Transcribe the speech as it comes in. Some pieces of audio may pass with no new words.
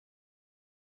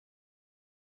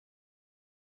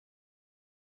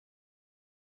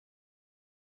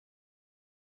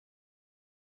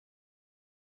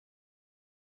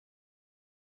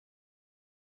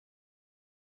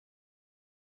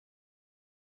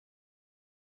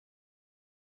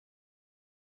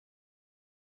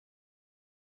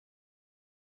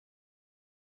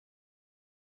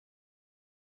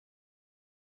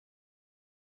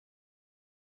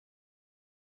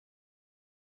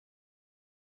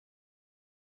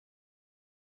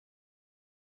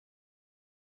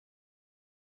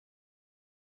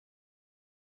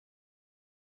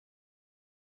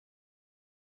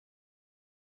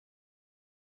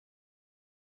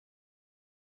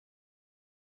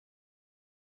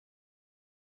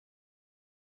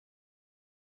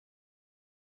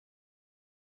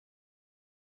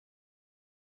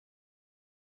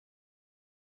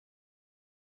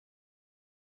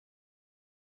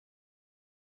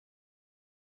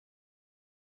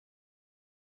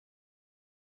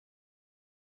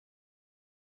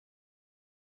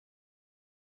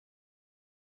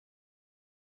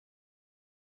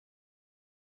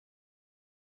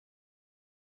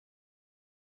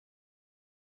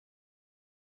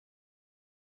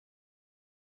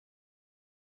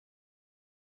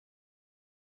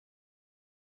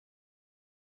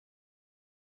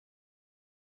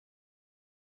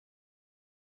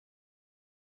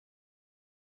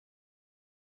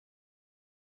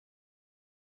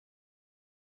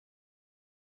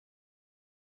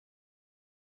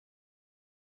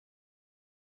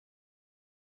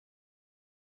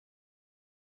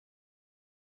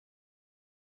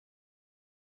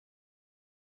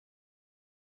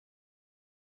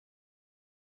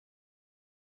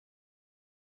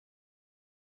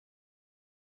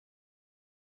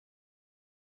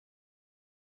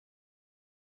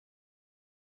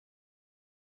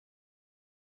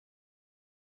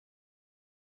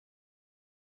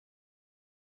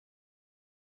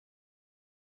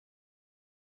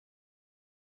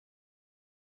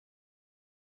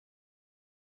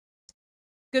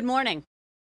Good morning.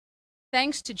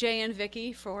 Thanks to Jay and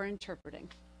Vicky for interpreting.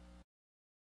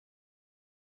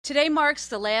 Today marks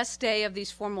the last day of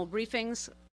these formal briefings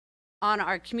on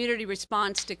our community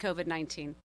response to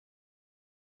COVID-19.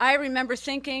 I remember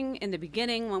thinking in the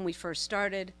beginning when we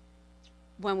started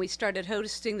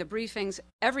hosting the briefings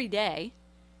every day,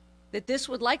 that this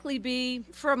would likely be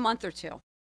for a month or two.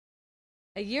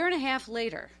 A year and a half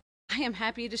later, I am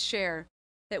happy to share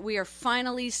that we are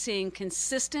finally seeing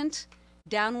consistent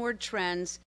downward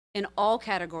trends in all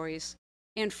categories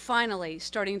and finally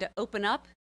starting to open up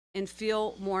and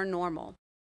feel more normal.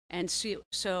 And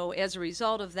so as a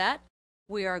result of that,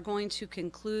 we are going to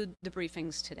conclude the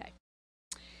briefings today.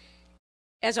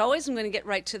 As always, I'm going to get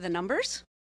right to the numbers.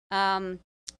 The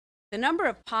number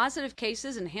of positive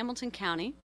cases in Hamilton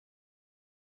County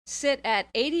sit at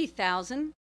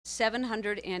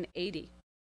 80,780.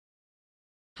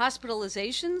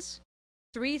 Hospitalizations,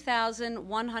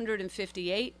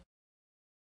 3,158.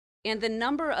 And the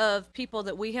number of people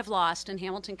that we have lost in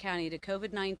Hamilton County to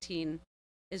COVID-19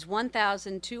 is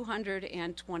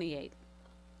 1,228.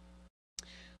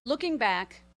 Looking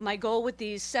back, my goal with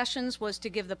these sessions was to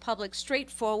give the public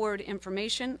straightforward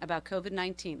information about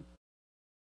COVID-19.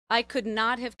 I could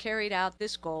not have carried out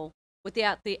this goal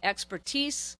without the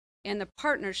expertise and the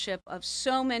partnership of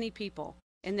so many people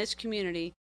in this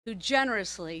community who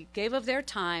generously gave of their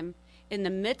time in the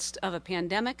midst of a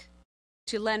pandemic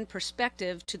to lend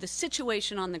perspective to the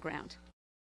situation on the ground.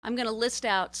 I'm going to list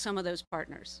out some of those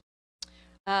partners.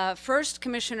 First,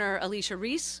 Commissioner Alicia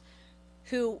Reese,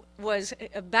 who was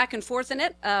back and forth in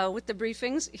it with the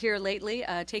briefings here lately,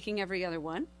 taking every other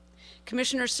one.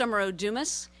 Commissioner Summer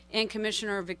Dumas and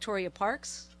Commissioner Victoria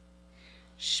Parks.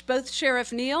 Both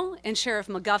Sheriff Neal and Sheriff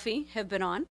McGuffey have been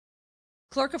on.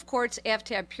 Clerk of Courts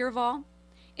Aftab Pureval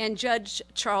and Judge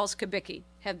Charles Kubicki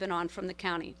have been on from the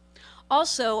county.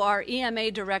 Also, our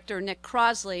EMA Director, Nick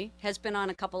Crosley, has been on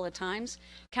a couple of times,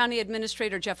 County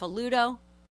Administrator Jeff Aludo,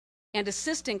 and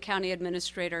Assistant County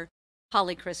Administrator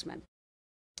Holly Chrisman.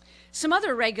 Some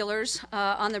other regulars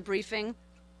on the briefing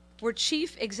were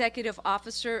Chief Executive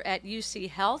Officer at UC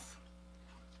Health,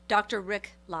 Dr.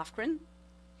 Rick Lofgren,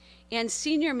 and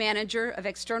Senior Manager of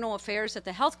External Affairs at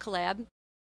the Health Collab,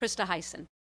 Krista Heisen.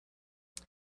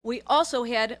 We also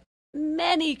had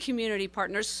many community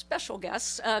partners, special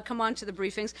guests, come on to the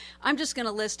briefings. I'm just going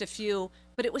to list a few,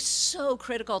 but it was so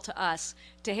critical to us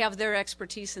to have their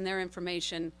expertise and their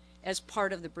information as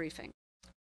part of the briefing.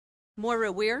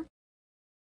 Moira Weir,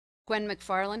 Gwen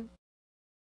McFarland,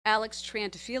 Alex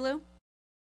Triantafilou,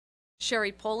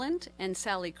 Sherry Poland, and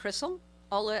Sally Crissell,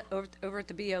 all over at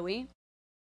the BOE.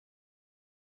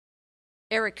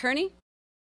 Eric Kearney,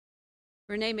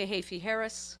 Renee Mahaffey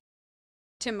Harris,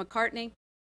 Tim McCartney,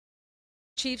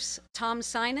 Chiefs Tom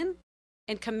Sinan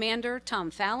and Commander Tom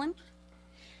Fallon.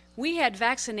 We had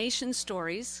vaccination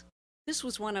stories. This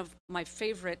was one of my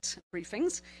favorite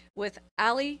briefings with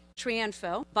Ali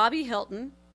Trianfo, Bobby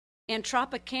Hilton, and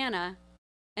Tropicana,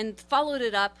 and followed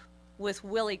it up with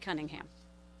Willie Cunningham.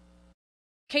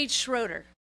 Kate Schroeder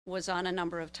was on a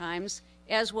number of times,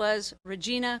 as was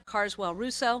Regina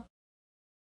Carswell-Russo,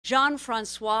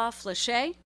 Jean-Francois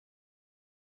Flachet,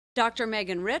 Dr.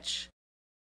 Megan Rich,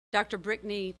 Dr.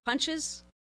 Brittany Punches,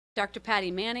 Dr. Patty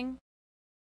Manning,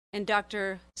 and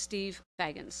Dr. Steve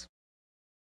Fagans.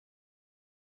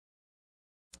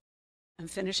 I'm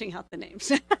finishing out the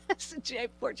names.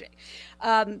 Poor Jay.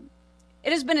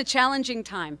 It has been a challenging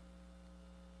time,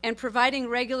 and providing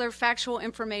regular factual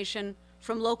information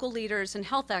from local leaders and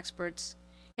health experts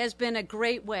has been a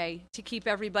great way to keep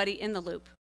everybody in the loop.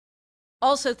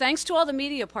 Also, thanks to all the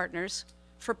media partners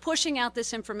for pushing out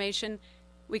this information.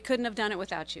 We couldn't have done it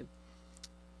without you.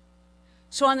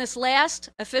 So on this last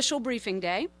official briefing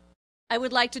day, I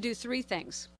would like to do three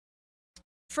things.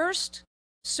 First,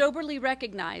 soberly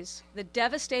recognize the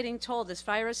devastating toll this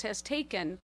virus has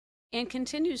taken and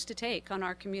continues to take on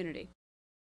our community.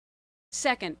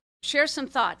 Second, share some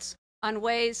thoughts on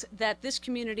ways that this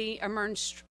community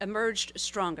emerged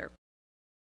stronger.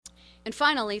 And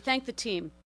finally, thank the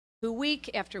team who week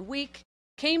after week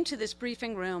came to this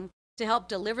briefing room to help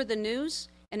deliver the news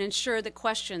and ensure that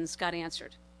questions got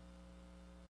answered.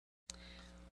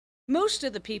 Most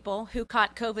of the people who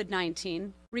caught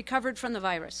COVID-19 recovered from the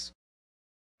virus.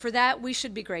 For that, we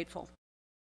should be grateful.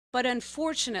 But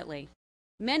unfortunately,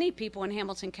 many people in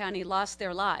Hamilton County lost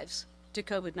their lives to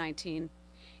COVID-19,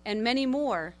 and many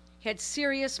more had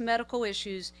serious medical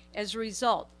issues as a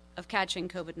result of catching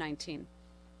COVID-19.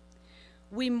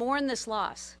 We mourn this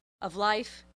loss of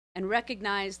life and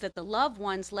recognize that the loved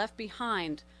ones left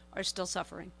behind are still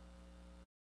suffering.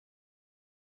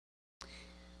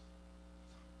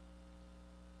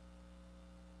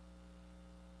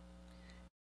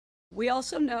 We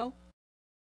also know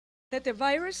that the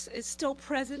virus is still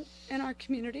present in our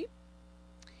community,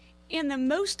 and the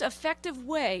most effective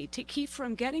way to keep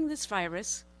from getting this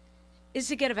virus is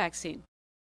to get a vaccine.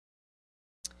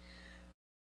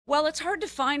 While it's hard to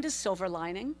find a silver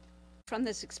lining from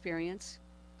this experience,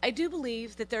 I do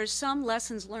believe that there are some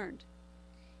lessons learned,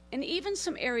 and even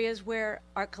some areas where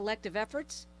our collective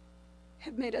efforts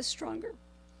have made us stronger.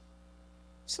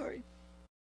 Sorry.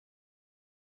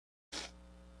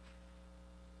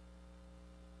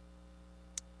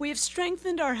 We have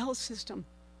strengthened our health system.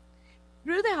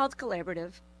 Through the Health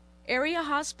Collaborative, area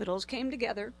hospitals came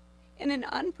together in an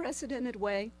unprecedented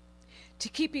way to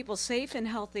keep people safe and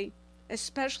healthy,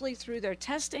 especially through their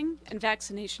testing and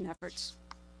vaccination efforts.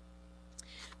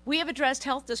 We have addressed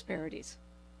health disparities.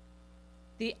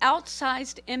 The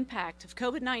outsized impact of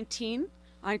COVID-19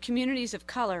 on communities of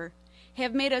color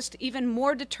have made us even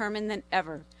more determined than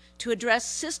ever to address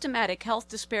systematic health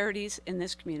disparities in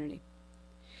this community.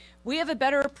 We have a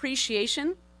better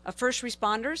appreciation of first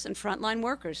responders and frontline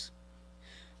workers.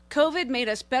 COVID made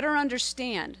us better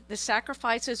understand the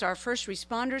sacrifices our first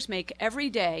responders make every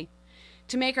day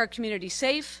to make our community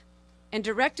safe, and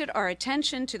directed our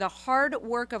attention to the hard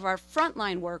work of our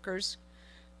frontline workers,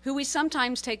 who we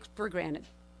sometimes take for granted.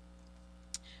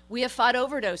 We have fought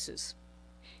overdoses.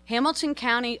 Hamilton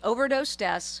County overdose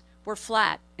deaths were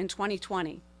flat in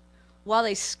 2020, while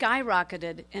they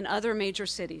skyrocketed in other major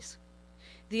cities.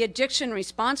 The Addiction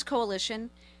Response Coalition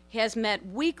has met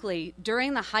weekly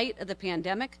during the height of the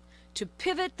pandemic to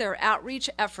pivot their outreach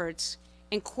efforts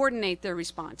and coordinate their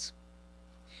response.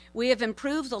 We have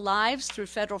improved the lives through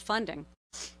federal funding.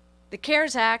 The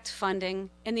CARES Act funding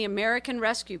and the American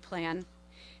Rescue Plan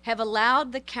have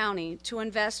allowed the county to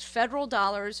invest federal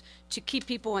dollars to keep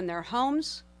people in their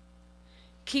homes,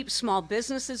 keep small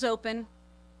businesses open,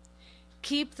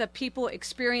 keep the people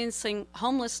experiencing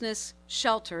homelessness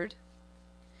sheltered,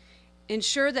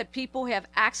 ensure that people have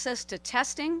access to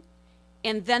testing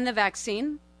and then the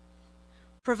vaccine,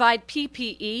 provide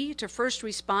PPE to first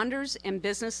responders and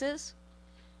businesses,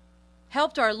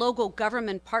 helped our local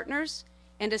government partners,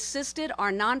 and assisted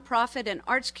our nonprofit and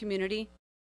arts community,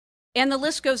 and the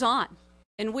list goes on.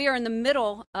 And we are in the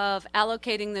middle of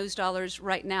allocating those dollars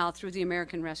right now through the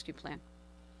American Rescue Plan.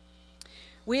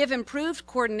 We have improved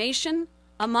coordination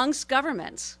amongst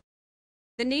governments.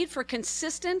 The need for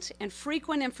consistent and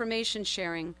frequent information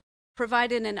sharing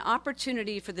provided an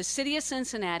opportunity for the City of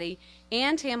Cincinnati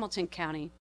and Hamilton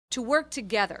County to work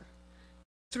together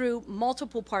through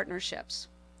multiple partnerships.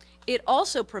 It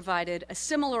also provided a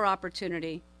similar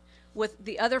opportunity with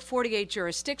the other 48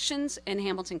 jurisdictions in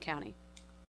Hamilton County.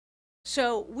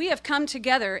 So we have come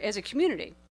together as a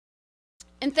community.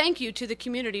 And thank you to the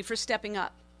community for stepping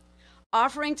up,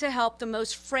 offering to help the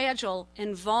most fragile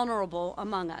and vulnerable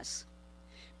among us.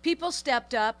 People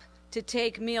stepped up to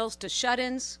take meals to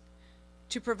shut-ins,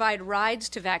 to provide rides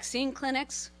to vaccine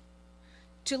clinics,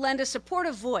 to lend a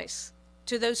supportive voice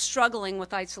to those struggling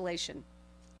with isolation,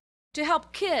 to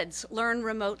help kids learn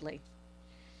remotely,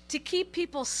 to keep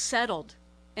people settled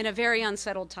in a very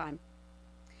unsettled time.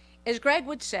 As Greg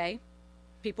would say,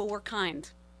 people were kind.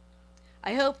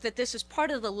 I hope that this is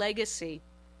part of the legacy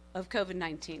of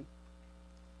COVID-19.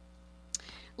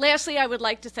 Lastly, I would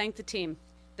like to thank the team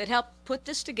that helped put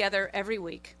this together every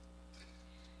week.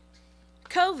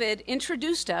 COVID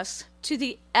introduced us to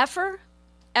the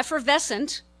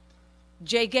effervescent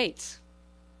Jay Gates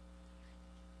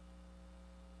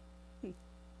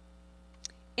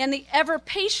and the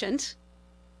ever-patient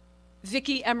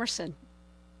Vicki Emerson,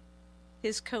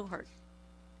 his cohort.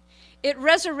 It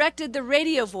resurrected the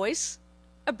radio voice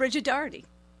of Bridget Doherty,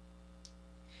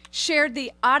 shared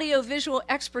the audio-visual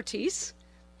expertise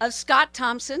of Scott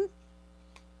Thompson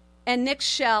and Nick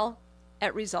Schell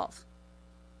at Resolve,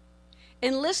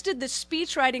 enlisted the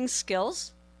speechwriting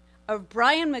skills of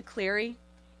Brian McCleary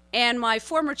and my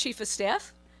former chief of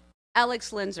staff,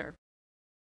 Alex Linzer,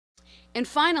 and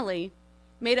finally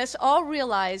made us all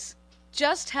realize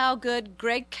just how good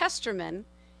Greg Kesterman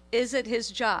is at his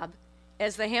job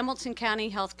as the Hamilton County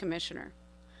Health Commissioner,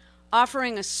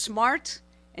 offering a smart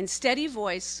and steady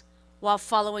voice while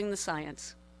following the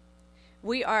science.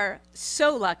 We are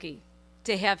so lucky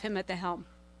to have him at the helm.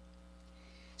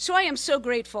 So I am so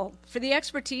grateful for the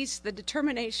expertise, the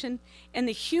determination, and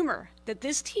the humor that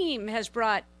this team has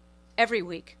brought every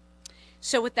week.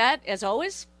 So with that, as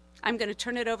always, I'm going to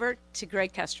turn it over to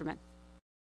Greg Kesterman.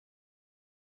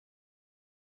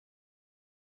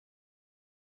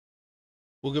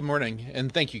 Well, good morning,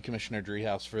 and thank you, Commissioner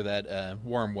Driehaus, for that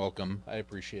warm welcome. I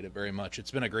appreciate it very much. It's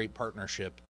been a great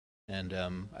partnership,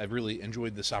 And I've really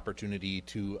enjoyed this opportunity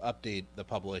to update the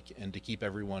public and to keep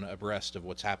everyone abreast of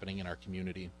what's happening in our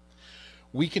community.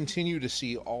 We continue to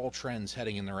see all trends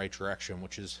heading in the right direction,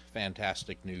 which is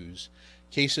fantastic news.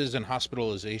 Cases and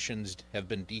hospitalizations have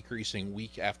been decreasing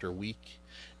week after week.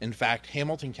 In fact,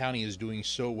 Hamilton County is doing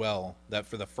so well that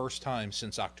for the first time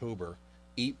since October,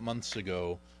 8 months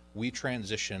ago, we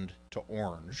transitioned to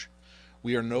orange.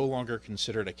 We are no longer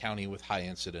considered a county with high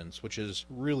incidence, which is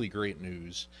really great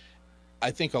news.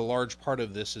 I think a large part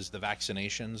of this is the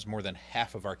vaccinations. More than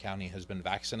half of our county has been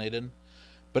vaccinated,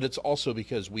 but it's also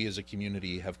because we as a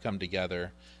community have come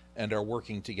together and are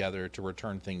working together to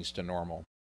return things to normal.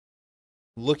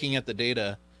 Looking at the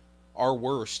data, our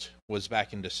worst was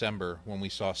back in December when we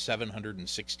saw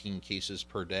 716 cases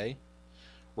per day.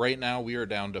 Right now, we are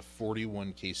down to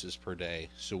 41 cases per day,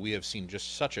 so we have seen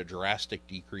just such a drastic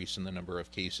decrease in the number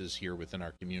of cases here within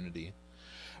our community.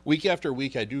 Week after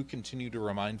week, I do continue to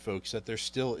remind folks that there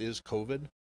still is COVID,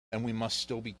 and we must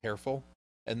still be careful,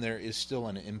 and there is still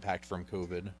an impact from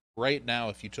COVID. Right now,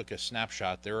 if you took a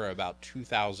snapshot, there are about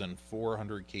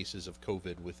 2,400 cases of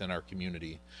COVID within our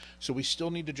community. So we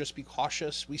still need to just be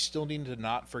cautious. We still need to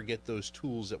not forget those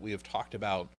tools that we have talked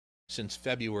about since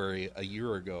February a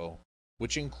year ago,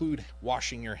 which include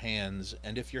washing your hands,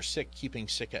 and if you're sick, keeping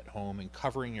sick at home and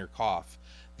covering your cough.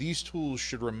 These tools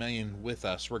should remain with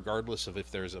us regardless of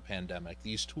if there's a pandemic.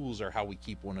 These tools are how we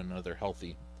keep one another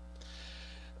healthy.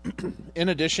 In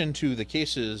addition to the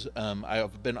cases, I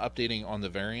have been updating on the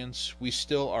variants. We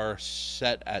still are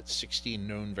set at 16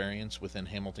 known variants within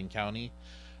Hamilton County.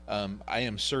 I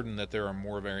am certain that there are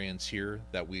more variants here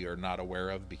that we are not aware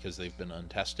of because they've been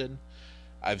untested.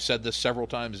 I've said this several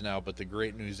times now, but the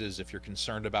great news is if you're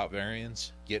concerned about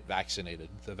variants, get vaccinated.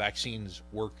 The vaccines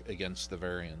work against the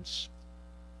variants.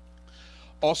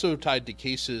 Also tied to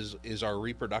cases is our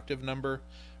reproductive number.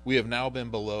 We have now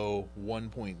been below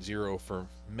 1.0 for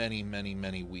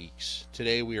many weeks.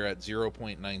 Today we are at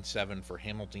 0.97 for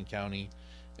Hamilton County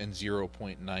and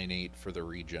 0.98 for the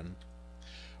region.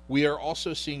 We are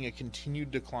also seeing a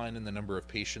continued decline in the number of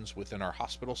patients within our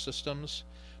hospital systems.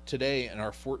 Today, in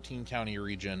our 14-county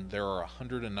region, there are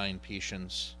 109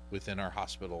 patients within our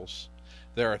hospitals.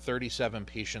 There are 37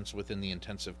 patients within the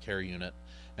intensive care unit,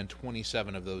 and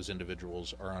 27 of those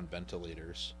individuals are on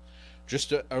ventilators.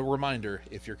 Just a reminder,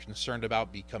 if you're concerned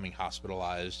about becoming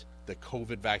hospitalized, the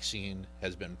COVID vaccine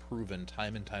has been proven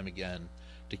time and time again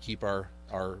to keep our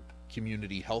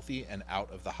community healthy and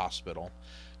out of the hospital.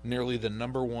 Nearly the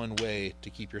number one way to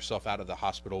keep yourself out of the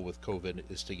hospital with COVID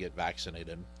is to get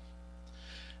vaccinated.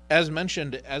 As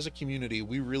mentioned, as a community,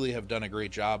 we really have done a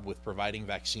great job with providing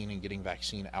vaccine and getting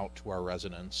vaccine out to our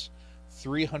residents.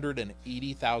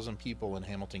 380,000 people in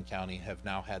Hamilton County have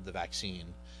now had the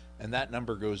vaccine, and that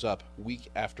number goes up week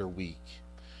after week.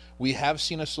 We have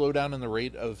seen a slowdown in the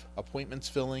rate of appointments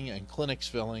filling and clinics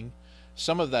filling.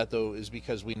 Some of that, though, is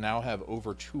because we now have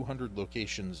over 200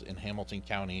 locations in Hamilton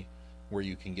County where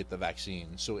you can get the vaccine.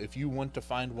 So if you want to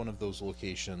find one of those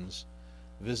locations,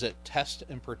 visit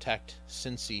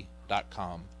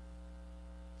testandprotectcincy.com.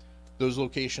 Those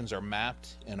locations are mapped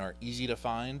and are easy to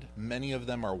find. Many of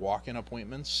them are walk-in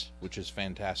appointments, which is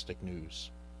fantastic news.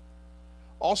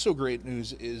 Also great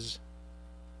news is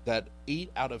that 8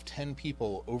 out of 10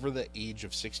 people over the age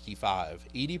of 65,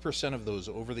 80% of those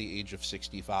over the age of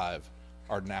 65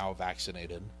 are now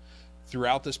vaccinated.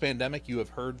 Throughout this pandemic, you have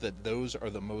heard that those are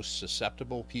the most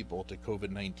susceptible people to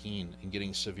COVID-19 and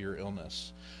getting severe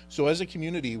illness. So as a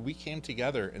community, we came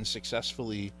together and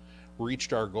successfully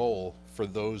reached our goal for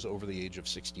those over the age of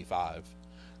 65.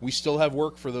 We still have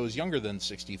work for those younger than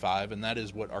 65, and that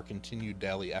is what our continued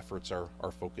daily efforts are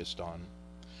focused on.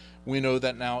 We know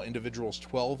that now individuals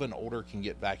 12 and older can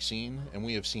get vaccine, and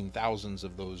we have seen thousands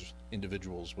of those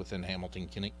individuals within Hamilton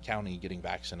County getting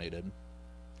vaccinated.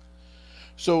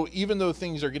 So even though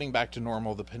things are getting back to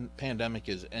normal, the pandemic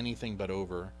is anything but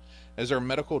over. As our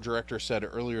medical director said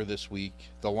earlier this week,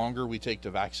 the longer we take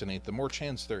to vaccinate, the more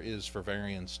chance there is for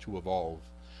variants to evolve.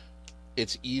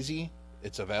 It's easy,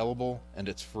 it's available, and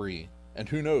it's free. And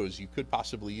who knows, you could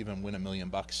possibly even win $1 million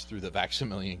through the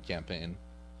Vax-A-Million campaign.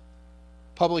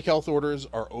 Public health orders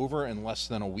are over in less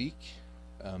than a week.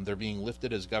 They're being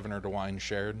lifted, as Governor DeWine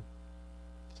shared.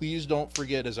 Please don't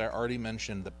forget, as I already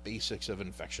mentioned, the basics of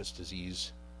infectious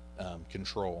disease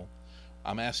control.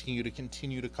 I'm asking you to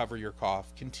continue to cover your cough,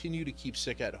 continue to keep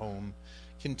sick at home,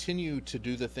 continue to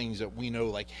do the things that we know,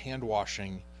 like hand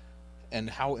washing, and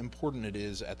how important it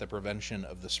is at the prevention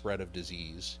of the spread of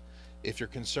disease. If you're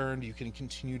concerned, you can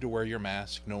continue to wear your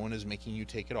mask. No one is making you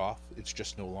take it off. It's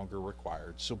just no longer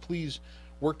required. So please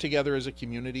work together as a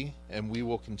community, and we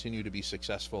will continue to be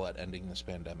successful at ending this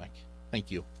pandemic.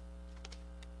 Thank you.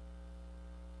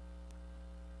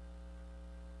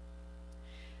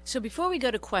 So before we go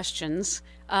to questions,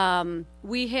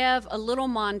 we have a little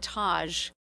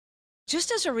montage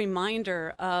just as a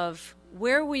reminder of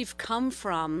where we've come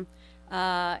from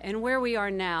and where we are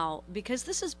now, because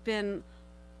this has been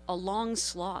a long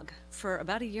slog for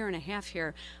about 1.5 years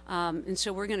here. And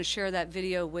so we're going to share that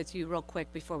video with you real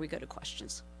quick before we go to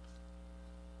questions.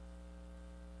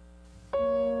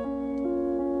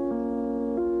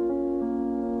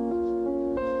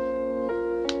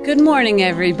 Good morning,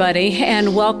 everybody,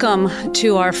 and welcome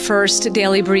to our first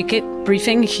daily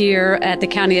briefing here at the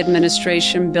County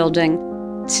Administration Building.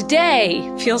 Today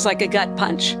feels like a gut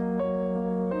punch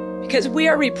because we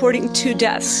are reporting 2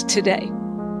 deaths today.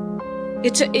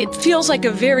 It feels like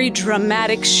a very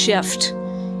dramatic shift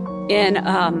in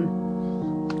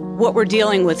what we're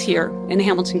dealing with here in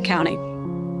Hamilton County.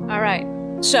 All right,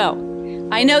 so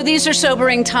I know these are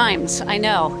sobering times, I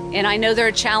know, and I know there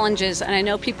are challenges, and I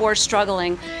know people are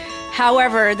struggling.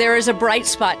 However, there is a bright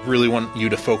spot. Really want you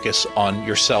to focus on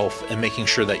yourself and making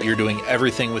sure that you're doing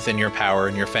everything within your power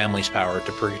and your family's power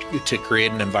to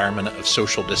create an environment of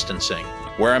social distancing.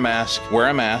 Wear a mask, wear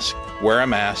a mask, wear a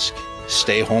mask,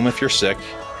 stay home if you're sick,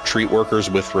 treat workers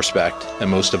with respect, and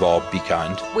most of all, be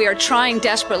kind. We are trying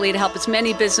desperately to help as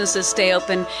many businesses stay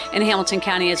open in Hamilton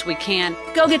County as we can.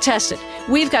 Go get tested.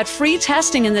 We've got free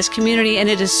testing in this community, and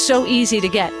it is so easy to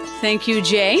get. Thank you,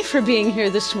 Jay, for being here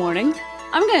this morning.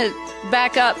 I'm going to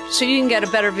back up so you can get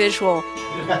a better visual.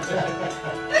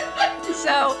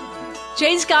 So,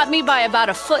 Jay's got me by about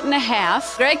 1.5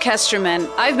 feet. Greg Kesterman,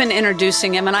 I've been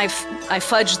introducing him, and I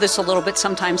fudge this a little bit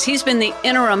sometimes. He's been the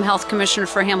interim health commissioner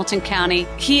for Hamilton County.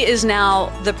 He is now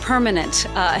the permanent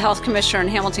health commissioner in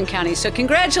Hamilton County. So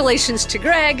congratulations to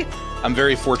Greg. I'm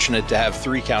very fortunate to have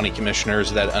 3 county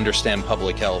commissioners that understand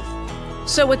public health.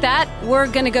 So with that, we're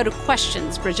going to go to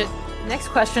questions, Bridget. Next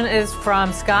question is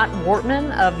from Scott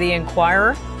Wortman of the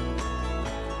Inquirer.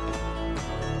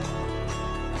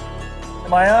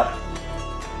 Am I up?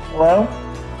 Hello?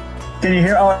 Can you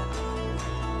hear? Oh,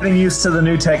 I'm getting used to the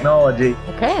new technology.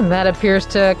 Okay, and that appears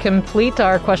to complete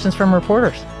our questions from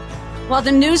reporters. Well,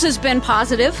 the news has been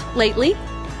positive lately.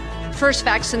 First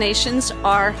vaccinations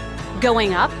are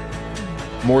going up.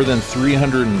 More than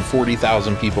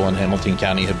 340,000 people in Hamilton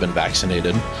County have been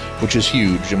vaccinated, which is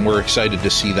huge, and we're excited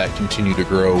to see that continue to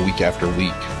grow week after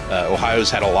week. Ohio's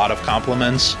had a lot of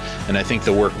compliments, and I think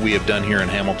the work we have done here in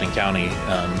Hamilton County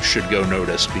should go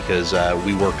noticed, because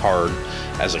we worked hard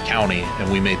as a county,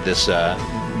 and we made this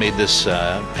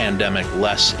pandemic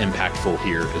less impactful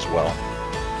here as well.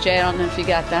 Jay, I don't know if you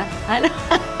got that. I know.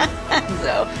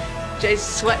 So, Jay's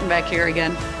sweating back here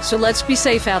again. So let's be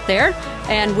safe out there,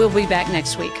 and we'll be back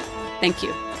next week. Thank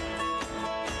you.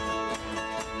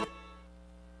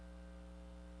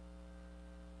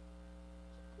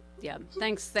 Yeah,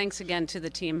 thanks again to the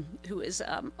team who is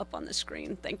up on the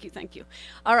screen. Thank you.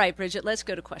 All right, Bridget, let's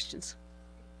go to questions.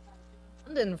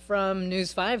 London from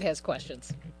News 5 has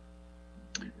questions.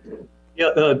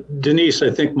 Yeah, Denise,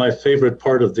 I think my favorite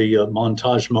part of the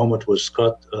montage moment was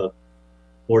Scott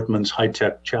Wortman's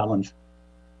high-tech challenge,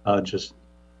 just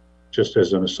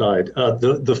as an aside.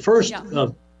 The first, yeah.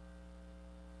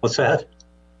 What's that?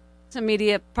 It's a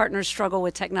media partner's struggle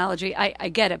with technology. I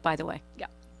get it, by the way. Yeah.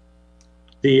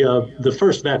 The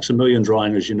first Vax-A-Million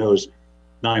drawing, as you know, is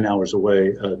 9 hours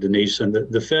away, Denise, and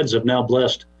the feds have now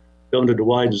blessed Governor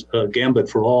DeWine's gambit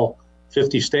for all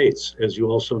 50 states, as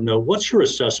you also know. What's your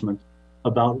assessment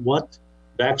about what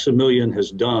Vax-A-Million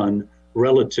has done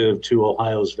relative to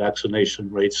Ohio's vaccination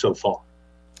rate so far?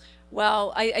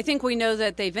 Well, I think we know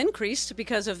that they've increased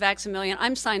because of Vax-A-Million.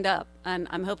 I'm signed up, and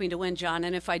I'm hoping to win, John.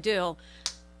 And if I do,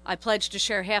 I pledge to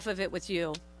share half of it with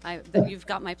you. You've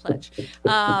got my pledge.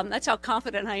 That's how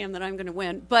confident I am that I'm going to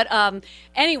win. But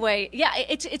anyway, yeah,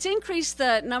 it's increased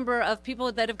the number of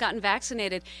people that have gotten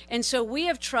vaccinated. And so we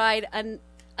have tried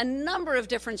a number of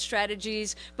different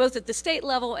strategies, both at the state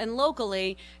level and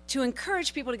locally, to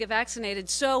encourage people to get vaccinated.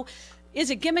 So is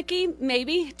it gimmicky?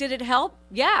 Maybe. Did it help?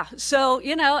 Yeah. So,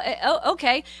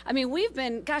 okay. I mean,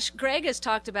 Greg has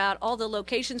talked about all the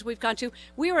locations we've gone to.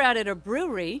 We were out at a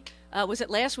brewery. Was it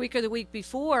last week or the week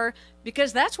before?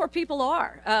 Because that's where people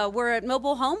are. We're at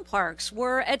mobile home parks.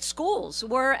 We're at schools.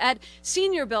 We're at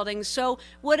senior buildings. So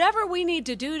whatever we need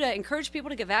to do to encourage people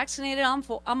to get vaccinated, I'm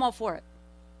all for it.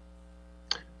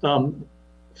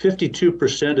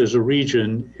 52% as a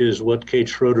region is what Kate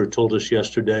Schroeder told us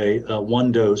yesterday,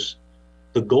 1 dose.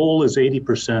 The goal is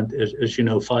 80%, as you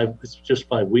know, it's just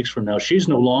 5 weeks from now. She's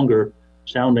no longer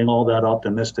sounding all that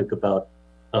optimistic about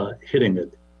hitting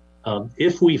it.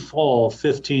 If we fall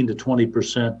 15 to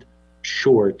 20%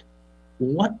 short,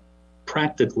 what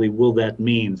practically will that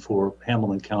mean for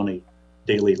Hamilton County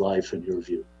daily life in your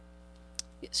view?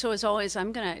 So as always,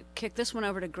 I'm going to kick this one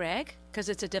over to Greg because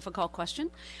it's a difficult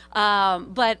question.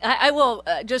 But I will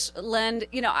just lend,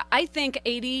 I think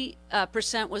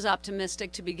 80% was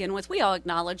optimistic to begin with. We all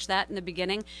acknowledged that in the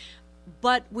beginning.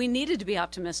 But we needed to be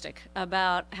optimistic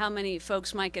about how many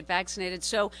folks might get vaccinated.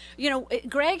 So,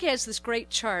 Greg has this great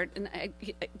chart, and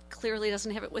he clearly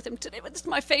doesn't have it with him today, but this is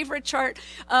my favorite chart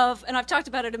and I've talked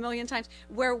about it a million times,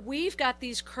 where we've got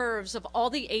these curves of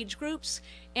all the age groups,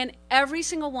 and every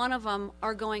single one of them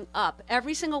are going up,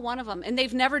 every single one of them, and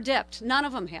they've never dipped. None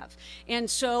of them have. And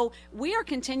so we are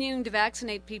continuing to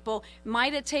vaccinate people.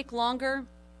 Might it take longer?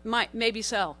 Maybe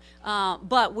so,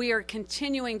 but we are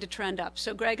continuing to trend up.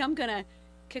 So, Greg, I'm going to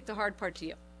kick the hard part to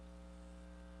you.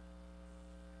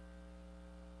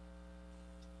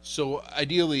 So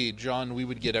ideally, John, we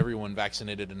would get everyone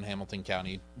vaccinated in Hamilton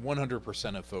County,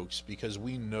 100% of folks, because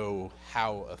we know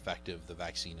how effective the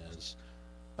vaccine is.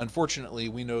 Unfortunately,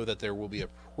 we know that there will be a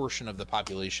portion of the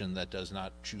population that does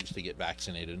not choose to get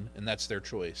vaccinated, and that's their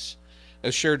choice.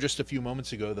 As shared just a few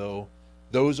moments ago, though,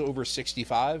 those over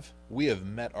 65, we have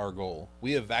met our goal.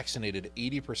 We have vaccinated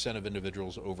 80% of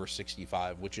individuals over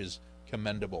 65, which is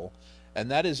commendable.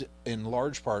 And that is in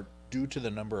large part due to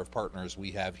the number of partners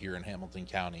we have here in Hamilton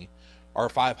County. Our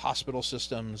 5 hospital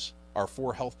systems, our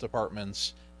 4 health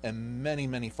departments, and many,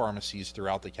 many pharmacies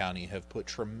throughout the county have put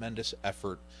tremendous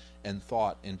effort and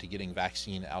thought into getting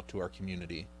vaccine out to our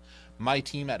community. My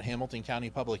team at Hamilton County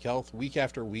Public Health, week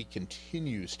after week,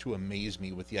 continues to amaze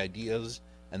me with the ideas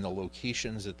and the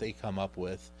locations that they come up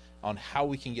with on how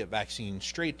we can get vaccine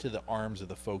straight to the arms of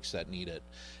the folks that need it.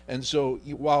 And so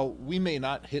while we may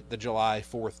not hit the July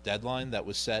 4th deadline that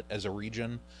was set as a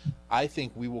region, I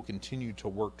think we will continue to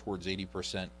work towards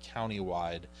 80%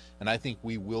 countywide, and I think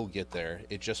we will get there.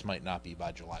 It just might not be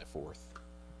by July 4th.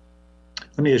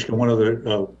 Let me ask you one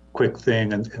other quick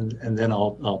thing, and then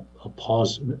I'll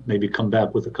pause, maybe come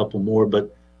back with a couple more.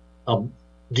 But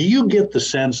do you get the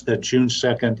sense that June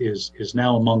 2nd is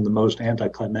now among the most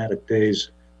anticlimactic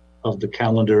days of the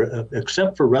calendar,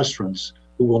 except for restaurants,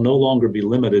 who will no longer be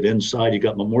limited inside? You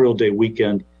got Memorial Day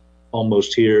weekend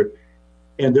almost here.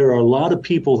 And there are a lot of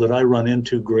people that I run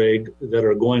into, Greg, that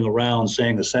are going around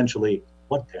saying essentially,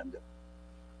 what pandemic?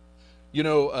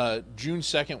 June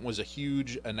 2nd was a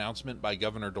huge announcement by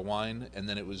Governor DeWine, and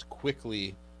then it was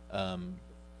quickly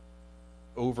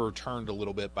overturned a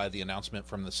little bit by the announcement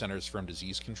from the Centers for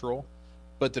Disease Control.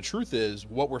 But the truth is,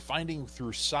 what we're finding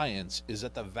through science is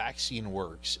that the vaccine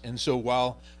works. And so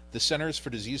while the Centers for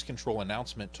Disease Control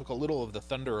announcement took a little of the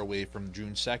thunder away from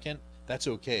June 2nd, that's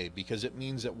okay, because it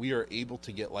means that we are able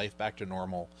to get life back to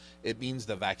normal. It means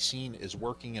the vaccine is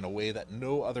working in a way that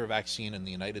no other vaccine in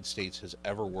the United States has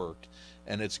ever worked.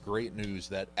 And it's great news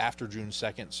that after June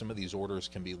 2nd, some of these orders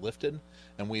can be lifted,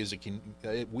 and we as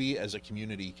a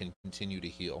community can continue to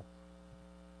heal.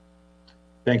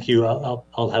 Thank you.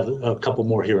 I'll have a couple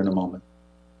more here in a moment.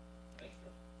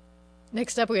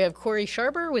 Next up, we have Corey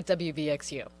Sharber with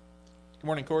WVXU. Good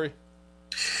morning, Corey.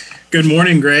 Good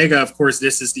morning, Greg. Of course,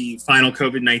 this is the final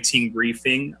COVID-19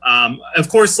 briefing. Of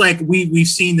course, like we've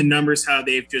seen the numbers, how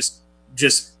they've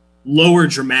just lowered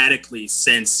dramatically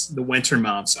since the winter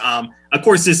months. Of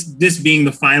course, this being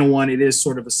the final one, it is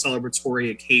sort of a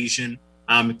celebratory occasion,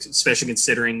 especially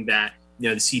considering that the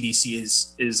CDC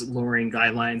is lowering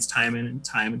guidelines time and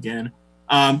time again.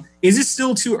 Is it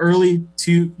still too early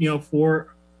to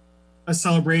for a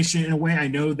celebration in a way? I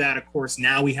know that, of course,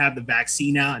 now we have the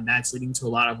vaccine out, and that's leading to a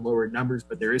lot of lowered numbers,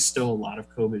 but there is still a lot of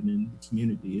COVID in the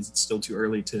community. Is it still too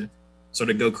early to sort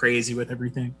of go crazy with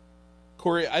everything?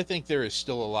 Corey, I think there is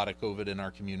still a lot of COVID in our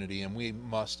community, and we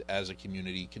must, as a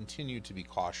community, continue to be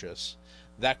cautious.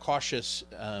 That cautious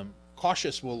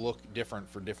will look different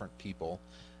for different people.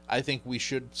 I think we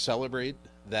should celebrate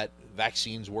that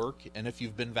vaccines work, and if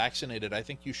you've been vaccinated, I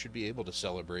think you should be able to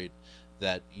celebrate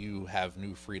that you have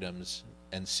new freedoms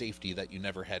and safety that you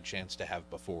never had chance to have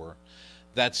before.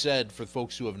 That said, for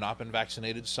folks who have not been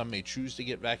vaccinated, some may choose to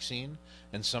get vaccine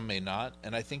and some may not,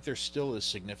 and I think there still is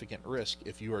significant risk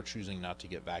if you are choosing not to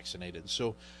get vaccinated.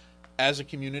 So as a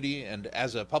community and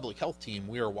as a public health team,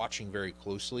 we are watching very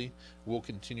closely. We'll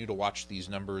continue to watch these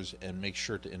numbers and make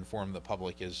sure to inform the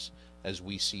public as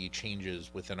we see changes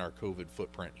within our COVID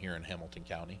footprint here in Hamilton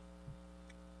County.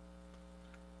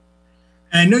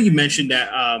 I know you mentioned that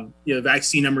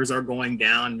vaccine numbers are going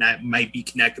down. That might be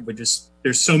connected with just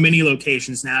there's so many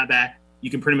locations now that you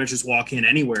can pretty much just walk in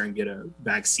anywhere and get a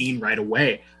vaccine right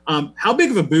away. How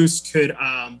big of a boost could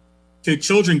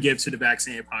children give to the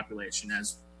vaccinated population?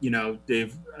 As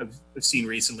I've seen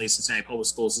recently, Cincinnati Public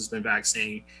Schools has been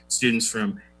vaccinating students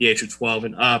from the age of 12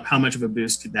 and up. How much of a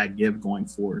boost could that give going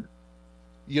forward?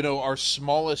 You know, our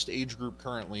smallest age group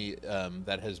currently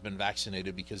that has been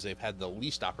vaccinated because they've had the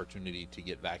least opportunity to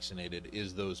get vaccinated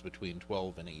is those between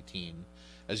 12 and 18.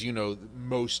 As you know,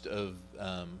 most of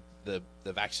the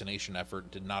vaccination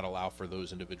effort did not allow for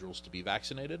those individuals to be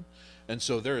vaccinated. And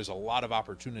so there is a lot of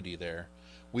opportunity there.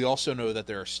 We also know that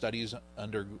there are studies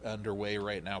underway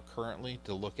right now currently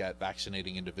to look at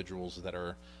vaccinating individuals that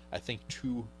are, I think,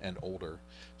 2 and older.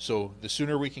 So the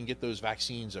sooner we can get those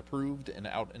vaccines approved and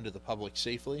out into the public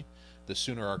safely, the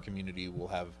sooner our community will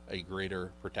have a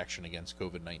greater protection against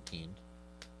COVID-19.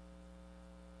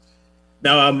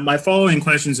 Now, my following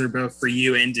questions are both for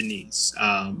you and Denise,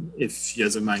 if she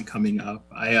doesn't mind coming up.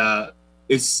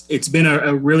 It's been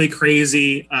a really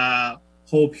crazy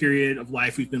whole period of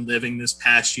life we've been living this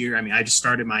past year. I mean, I just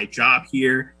started my job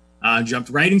here, jumped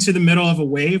right into the middle of a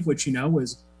wave, which, you know,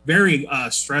 was very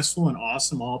stressful and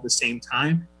awesome all at the same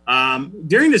time.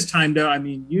 During this time, though, I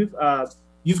mean, you've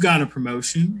gotten a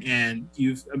promotion and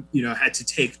you've, you know, had to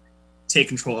take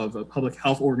control of a public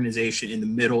health organization in the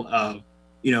middle of,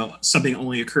 you know, something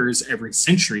only occurs every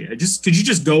century. Could you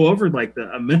just go over like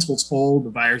the mental toll the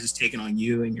virus has taken on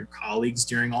you and your colleagues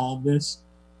during all of this?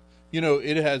 You know,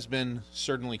 it has been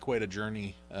certainly quite a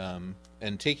journey,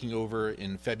 and taking over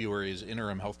in February as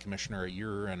interim health commissioner a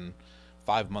year and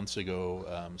 5 months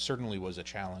ago certainly was a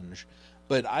challenge.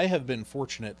 But I have been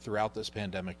fortunate throughout this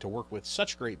pandemic to work with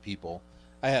such great people.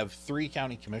 I have 3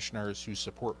 county commissioners who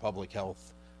support public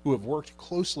health, who have worked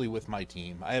closely with my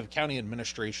team. I have county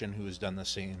administration who has done the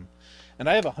same. And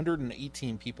I have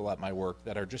 118 people at my work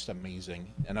that are just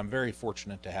amazing. And I'm very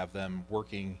fortunate to have them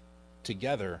working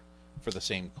together for the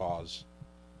same cause.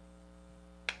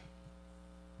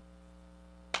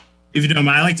 If you don't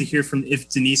mind, I'd like to hear from, if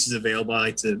Denise is available, I'd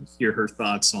like to hear her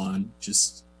thoughts on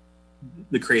just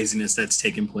the craziness that's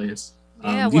taken place.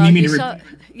 Yeah, well,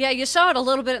 you saw it a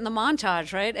little bit in the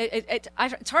montage, right?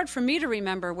 It's hard for me to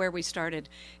remember where we started.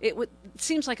 It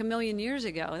seems like a million years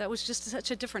ago. That was just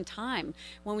such a different time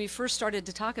when we first started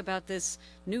to talk about this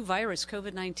new virus,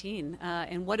 COVID-19,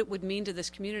 and what it would mean to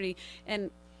this community. And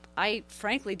I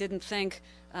frankly didn't think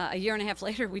a year and a half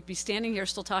later we'd be standing here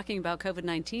still talking about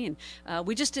COVID-19.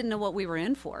 We just didn't know what we were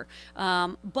in for.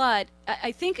 But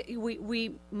I think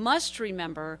we must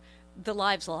remember the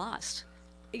lives lost.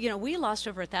 You know, we lost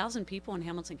over 1,000 people in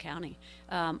Hamilton County.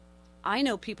 I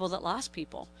know people that lost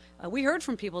people. We heard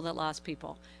from people that lost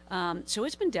people. So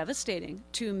it's been devastating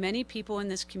to many people in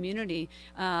this community.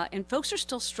 And folks are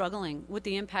still struggling with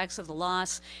the impacts of the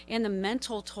loss and the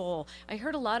mental toll. I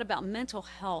heard a lot about mental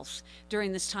health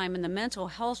during this time and the mental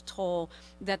health toll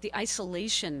that the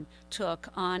isolation took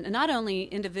on not only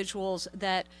individuals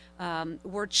that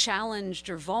were challenged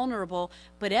or vulnerable,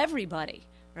 but everybody.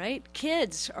 Right?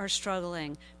 Kids are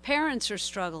struggling. Parents are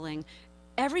struggling.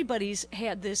 Everybody's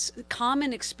had this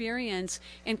common experience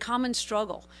and common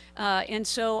struggle. And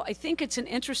so I think it's an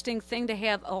interesting thing to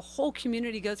have a whole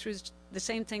community go through the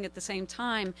same thing at the same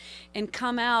time and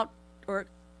come out, or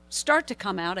start to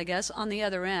come out, I guess, on the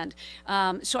other end.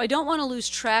 So I don't want to lose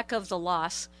track of the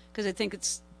loss, because I think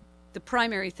it's the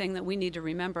primary thing that we need to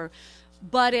remember.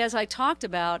 But as I talked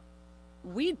about,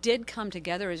 we did come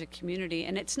together as a community,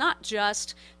 and it's not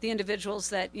just the individuals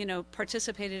that, you know,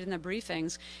 participated in the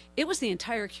briefings. It was the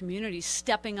entire community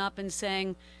stepping up and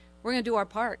saying, we're going to do our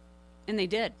part, and they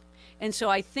did. And so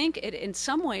I think it in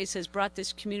some ways has brought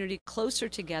this community closer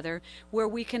together, where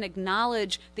we can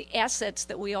acknowledge the assets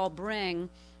that we all bring,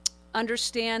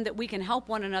 understand that we can help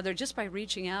one another just by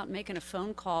reaching out and making a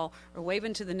phone call or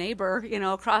waving to the neighbor, you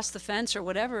know, across the fence or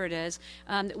whatever it is.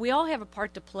 We all have a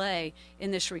part to play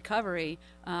in this recovery,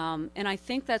 and I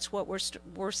think that's what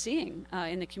we're seeing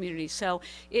in the community. So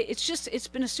it's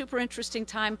been a super interesting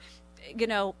time. You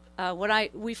know, when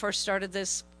we first started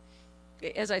this,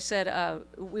 as I said,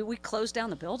 we closed down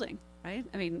the building, right?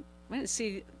 I mean, we didn't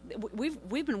see,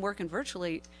 we've been working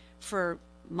virtually for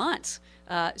months.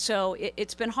 So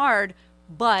it's been hard,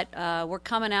 but we're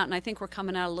coming out, and I think we're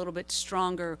coming out a little bit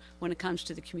stronger when it comes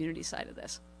to the community side of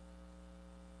this.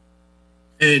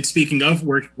 And speaking of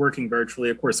working virtually,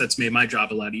 of course, that's made my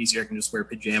job a lot easier. I can just wear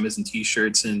pajamas and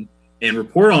t-shirts and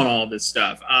report on all this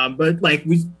stuff. But like,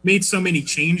 we've made so many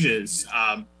changes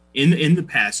in the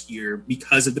past year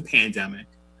because of the pandemic.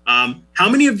 How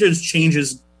many of those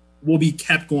changes will be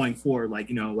kept going forward? Like,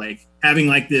 you know, like having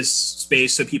like this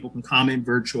space so people can comment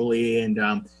virtually, and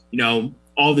you know,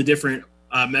 all the different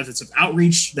methods of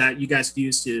outreach that you guys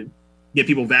use to get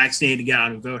people vaccinated to get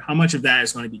out and vote. How much of that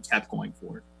is going to be kept going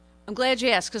forward? I'm glad you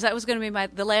asked, because that was going to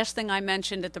be the last thing I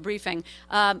mentioned at the briefing.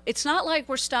 It's not like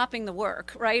we're stopping the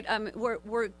work, right?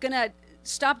 We're going to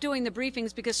stop doing the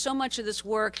briefings because so much of this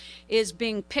work is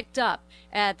being picked up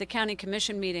at the county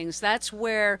commission meetings. That's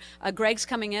where Greg's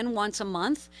coming in once a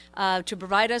month to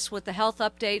provide us with the health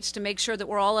updates to make sure that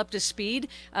we're all up to speed.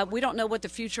 We don't know what the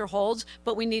future holds,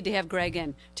 but we need to have Greg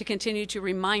in to continue to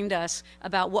remind us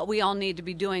about what we all need to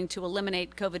be doing to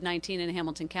eliminate COVID-19 in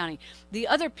Hamilton County. The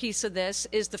other piece of this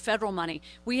is the federal money.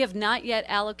 We have not yet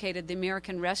allocated the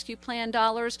American Rescue Plan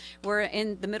dollars. We're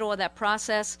in the middle of that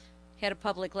process. Had a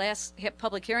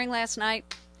public hearing last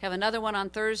night, have another one on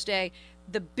Thursday.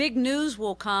 The big news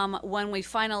will come when we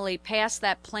finally pass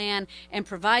that plan and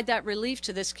provide that relief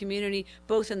to this community,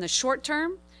 both in the short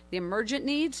term, the emergent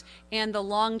needs, and the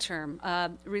long term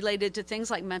related to things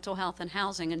like mental health and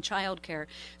housing and childcare.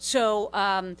 So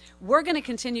we're going to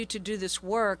continue to do this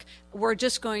work. We're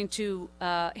just going to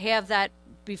have that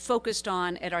be focused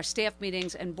on at our staff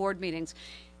meetings and board meetings.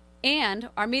 And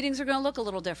our meetings are going to look a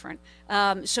little different.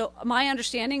 So my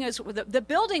understanding is the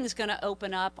building is going to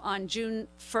open up on June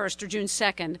 1st or June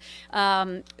 2nd.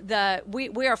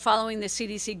 We are following the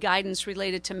CDC guidance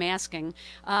related to masking.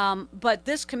 But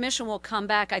this commission will come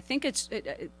back. I think it's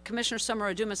Commissioner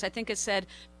Summer-Adumas, I think it said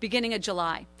beginning of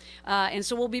July. And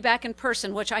so we'll be back in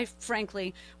person, which I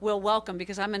frankly will welcome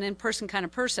because I'm an in-person kind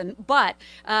of person. But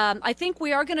I think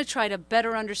we are going to try to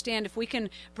better understand if we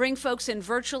can bring folks in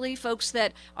virtually, folks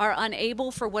that are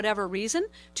unable for whatever reason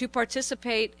to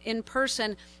participate in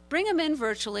person, bring them in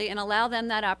virtually and allow them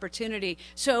that opportunity.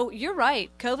 So you're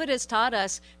right, COVID has taught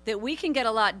us that we can get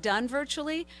a lot done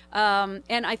virtually, and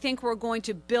I think we're going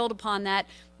to build upon that.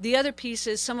 The other piece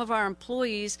is some of our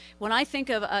employees, when I think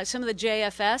of some of the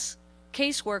JFS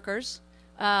caseworkers,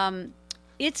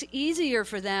 it's easier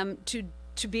for them to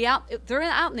be out, they're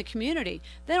out in the community.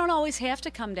 They don't always have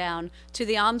to come down to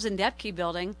the Alms and Depke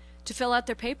building to fill out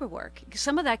their paperwork.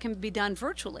 Some of that can be done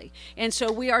virtually. And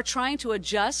so we are trying to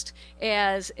adjust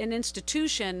as an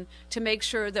institution to make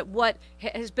sure that what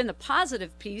has been the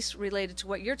positive piece related to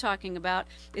what you're talking about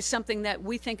is something that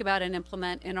we think about and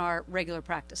implement in our regular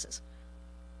practices.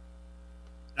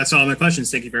 That's all my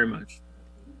questions. Thank you very much.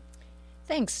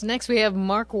 Thanks. Next we have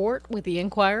Mark Wart with the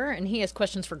Inquirer, and he has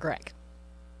questions for Greg.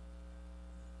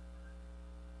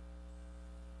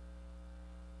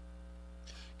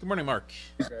 Good morning, Mark.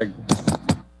 Greg.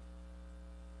 Good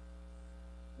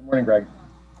morning, Greg.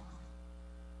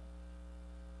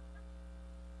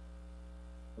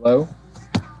 Hello?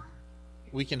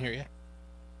 We can hear you.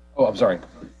 Oh, I'm sorry.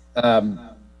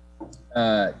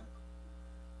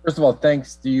 First of all,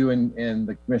 thanks to you and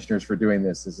the commissioners for doing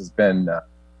this. This has been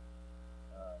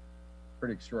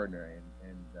pretty extraordinary.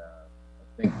 And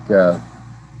I think,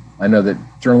 I know that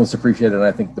journalists appreciate it, and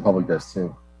I think the public does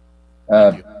too.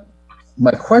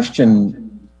 My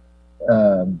question,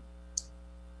 you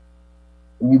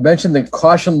mentioned that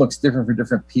caution looks different for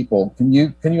different people. Can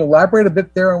you elaborate a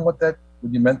bit there on what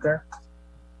you meant there?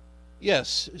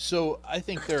 Yes. So I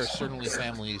think there are certainly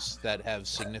families that have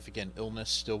significant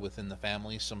illness still within the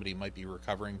family. Somebody might be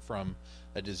recovering from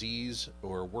a disease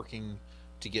or working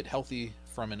to get healthy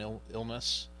from an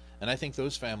illness. And I think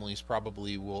those families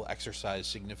probably will exercise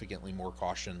significantly more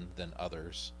caution than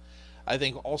others. I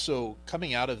think also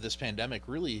coming out of this pandemic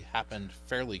really happened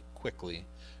fairly quickly.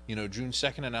 You know, June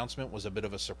 2nd announcement was a bit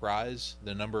of a surprise.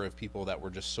 The number of people that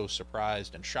were just so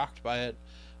surprised and shocked by it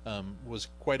was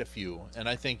quite a few. And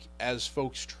I think as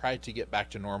folks try to get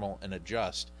back to normal and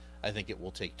adjust, I think it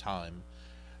will take time.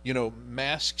 You know,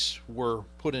 masks were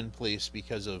put in place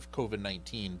because of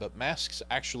COVID-19, but masks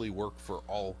actually work for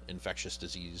all infectious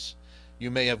disease. You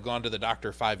may have gone to the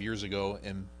doctor 5 years ago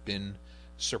and been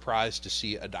surprised to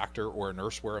see a doctor or a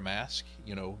nurse wear a mask.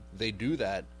 You know, they do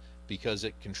that because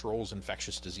it controls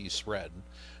infectious disease spread.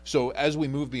 So as we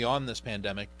move beyond this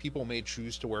pandemic, people may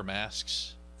choose to wear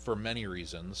masks for many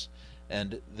reasons.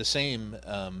 And the same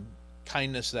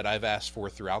kindness that I've asked for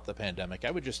throughout the pandemic, I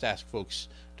would just ask folks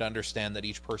to understand that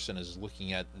each person is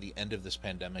looking at the end of this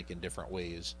pandemic in different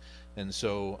ways. And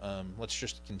so let's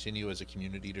just continue as a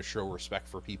community to show respect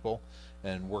for people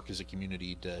and work as a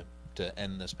community to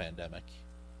end this pandemic.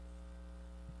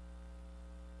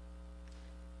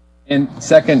 And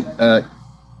second,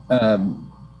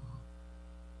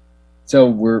 so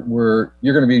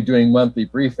you're going to be doing monthly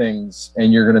briefings,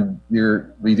 and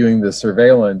you're be doing the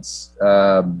surveillance.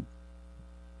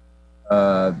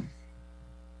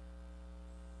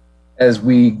 As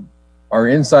we are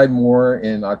inside more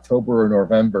in October or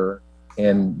November,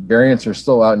 and variants are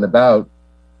still out and about,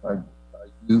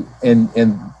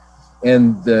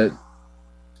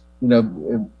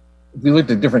 if we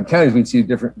looked at different counties, we'd see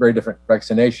very different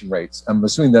vaccination rates. I'm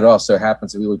assuming that also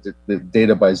happens if we looked at the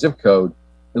data by zip code.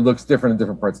 It looks different in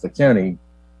different parts of the county.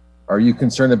 Are you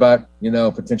concerned about,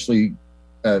 potentially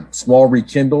small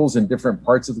rekindles in different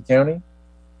parts of the county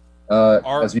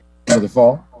as we go into the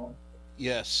fall?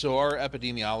 Yes, so our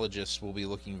epidemiologists will be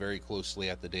looking very closely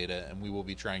at the data, and we will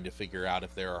be trying to figure out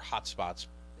if there are hotspots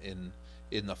in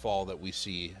the fall that we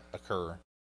see occur.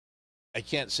 I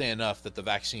can't say enough that the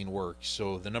vaccine works,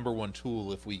 so the number one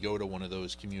tool if we go to one of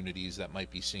those communities that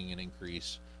might be seeing an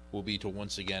increase will be to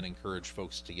once again encourage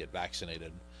folks to get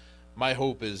vaccinated. My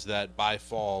hope is that by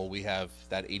fall we have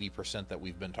that 80% that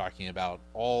we've been talking about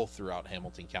all throughout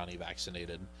Hamilton County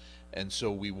vaccinated, and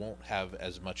so we won't have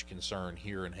as much concern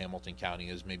here in Hamilton County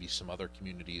as maybe some other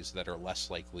communities that are less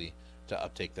likely to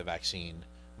uptake the vaccine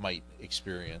might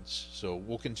experience. So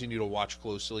we'll continue to watch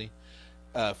closely.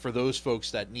 For those folks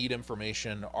that need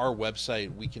information, our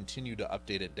website, we continue to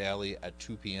update it daily at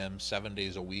 2 p.m., 7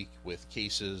 days a week with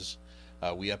cases.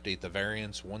 We update the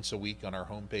variants once a week on our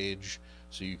homepage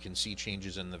so you can see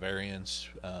changes in the variants.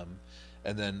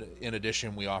 And then in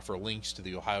addition, we offer links to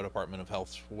the Ohio Department of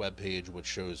Health's webpage, which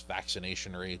shows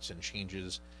vaccination rates and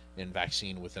changes in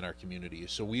vaccine within our community.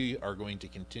 So we are going to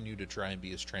continue to try and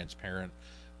be as transparent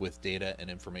with data and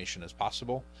information as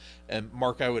possible. And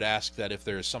Mark, I would ask that if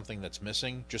there's something that's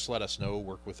missing, just let us know,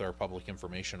 work with our public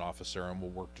information officer, and we'll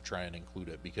work to try and include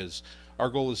it, because our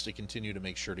goal is to continue to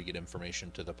make sure to get information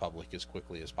to the public as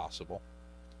quickly as possible.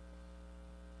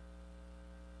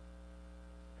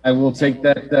 I will take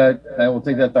that. I will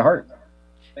take that to heart.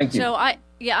 Thank you. So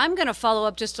I'm going to follow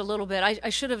up just a little bit. I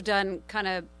should have done kind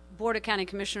of Board of County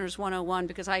Commissioners 101,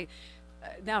 because I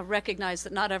now recognize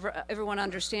that not everyone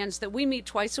understands that we meet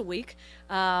twice a week.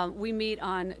 We meet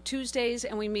on Tuesdays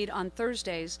and we meet on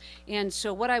Thursdays. And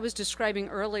so what I was describing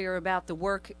earlier about the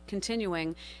work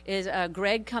continuing is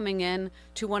Greg coming in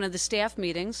to one of the staff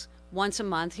meetings once a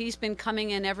month. He's been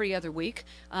coming in every other week,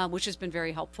 which has been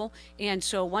very helpful. And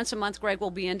so once a month, Greg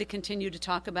will be in to continue to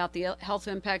talk about the health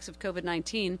impacts of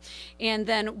COVID-19. And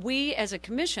then we as a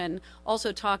commission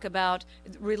also talk about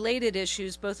related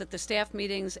issues, both at the staff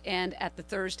meetings and at the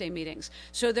Thursday meetings.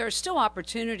 So there are still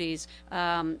opportunities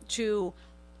to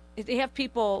have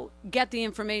people get the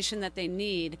information that they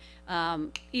need,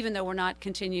 even though we're not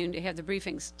continuing to have the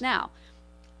briefings. Now,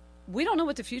 we don't know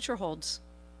what the future holds.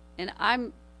 And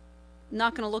I'm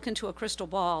not going to look into a crystal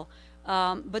ball,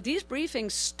 but these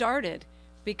briefings started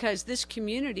because this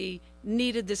community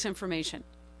needed this information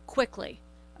quickly,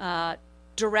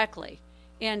 directly.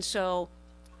 And so,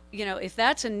 you know, if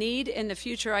that's a need in the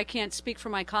future, I can't speak for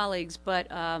my colleagues, but,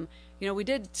 you know, we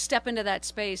did step into that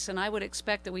space, and I would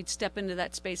expect that we'd step into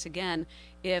that space again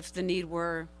if the need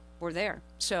were there.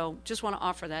 So just want to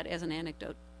offer that as an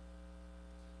anecdote.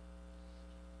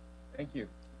 Thank you.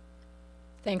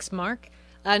 Thanks, Mark.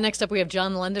 Next up, we have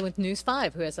John London with News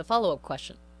 5, who has a follow-up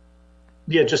question.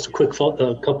 Yeah, just a quick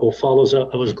couple of follows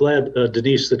up. I was glad,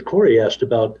 Denise, that Corey asked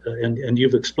about, and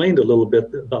you've explained a little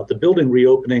bit about the building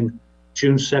reopening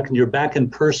June 2nd. You're back in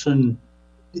person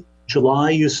July,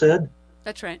 you said?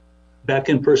 That's right. Back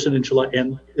in person in July.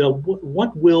 And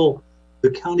what will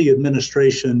the county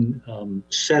administration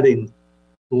setting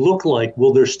look like?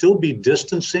 Will there still be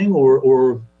distancing,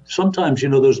 or sometimes, you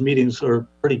know, those meetings are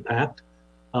pretty packed?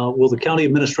 Will the county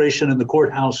administration and the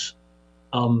courthouse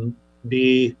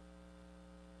be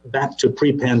back to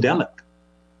pre-pandemic?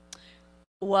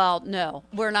 Well, no,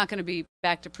 we're not going to be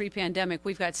back to pre-pandemic.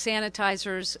 We've got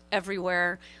sanitizers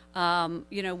everywhere.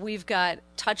 You know, we've got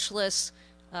touchless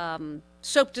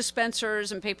soap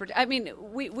dispensers and paper. I mean,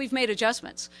 we've made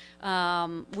adjustments.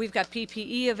 We've got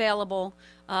PPE available.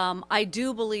 I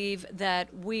do believe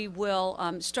that we will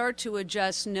start to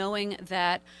adjust, knowing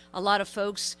that a lot of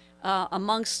folks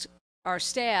amongst our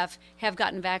staff have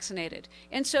gotten vaccinated.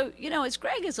 And so, you know, as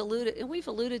Greg has alluded, and we've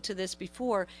alluded to this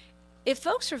before, if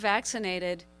folks are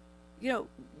vaccinated, you know,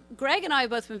 Greg and I have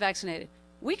both been vaccinated.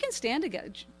 We can stand together.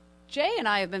 Jay and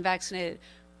I have been vaccinated.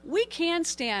 We can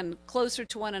stand closer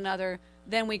to one another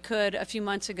than we could a few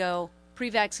months ago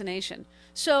pre-vaccination.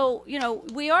 So, you know,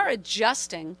 we are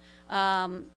adjusting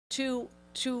to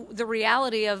the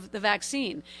reality of the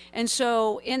vaccine. And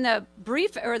so in the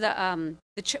brief, or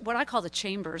what I call the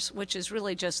chambers, which is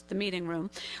really just the meeting room,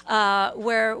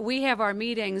 where we have our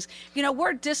meetings, you know,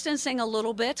 we're distancing a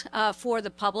little bit for the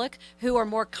public who are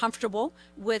more comfortable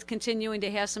with continuing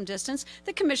to have some distance.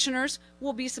 The commissioners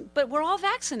will be, but we're all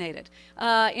vaccinated.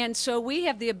 And so we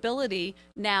have the ability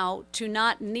now to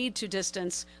not need to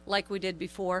distance like we did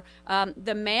before.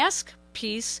 The mask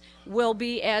piece will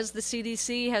be as the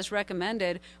CDC has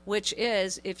recommended, which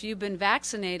is if you've been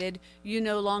vaccinated, you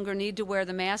no longer need to wear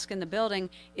the mask in the building.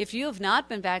 If you have not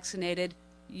been vaccinated,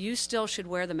 you still should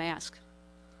wear the mask.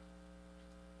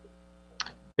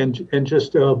 And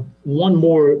just one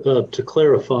more to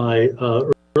clarify.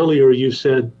 Earlier you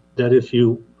said that if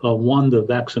you won the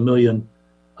Vax-A-Million,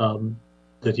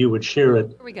 that you would share it.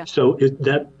 Here we go. So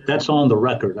that's on the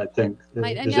record, I think.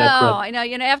 I Is know, that correct? I know.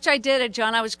 You know, after I did it,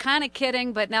 John, I was kind of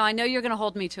kidding, but now I know you're going to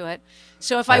hold me to it.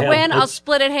 So if I win, I'll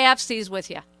split it halfsies with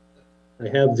you. I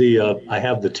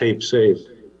have the tape saved.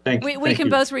 Thank you. We can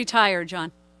both retire,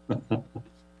 John.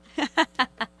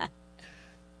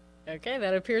 Okay,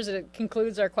 that appears that it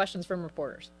concludes our questions from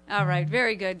reporters. All right,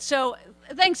 very good. So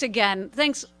thanks again.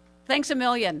 Thanks a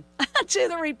million to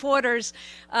the reporters.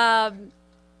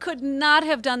 Could not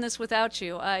have done this without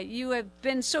you. You have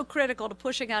been so critical to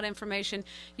pushing out information.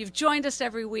 You've joined us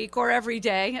every week or every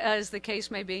day, as the case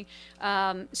may be.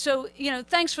 So, you know,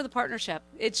 thanks for the partnership.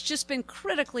 It's just been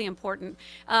critically important.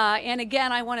 And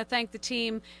again, I want to thank the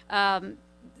team.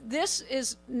 This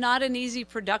is not an easy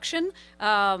production.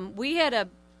 We had to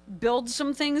build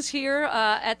some things here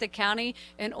at the county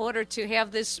in order to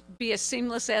have this be as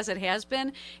seamless as it has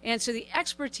been. And so the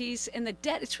expertise and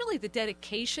it's really the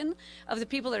dedication of the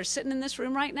people that are sitting in this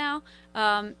room right now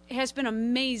has been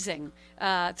amazing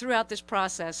throughout this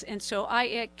process. And so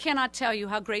I cannot tell you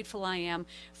how grateful I am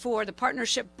for the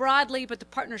partnership broadly, but the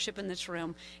partnership in this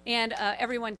room, and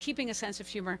everyone keeping a sense of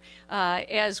humor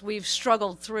as we've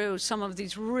struggled through some of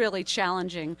these really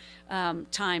challenging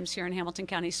times here in Hamilton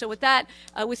County. So with that,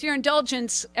 with your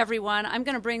indulgence, everyone, I'm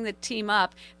going to bring the team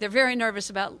up. They're very nervous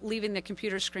about leaving the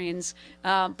computer screens,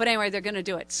 but anyway, they're going to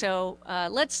do it. So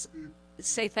let's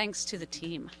say thanks to the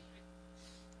team.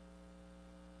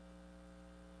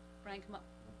 Brian, come up.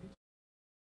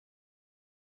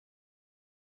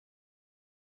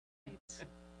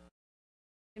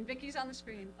 And Vicky's on the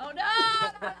screen. Oh,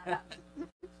 no!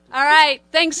 All right.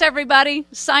 Thanks, everybody.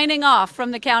 Signing off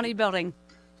from the county building.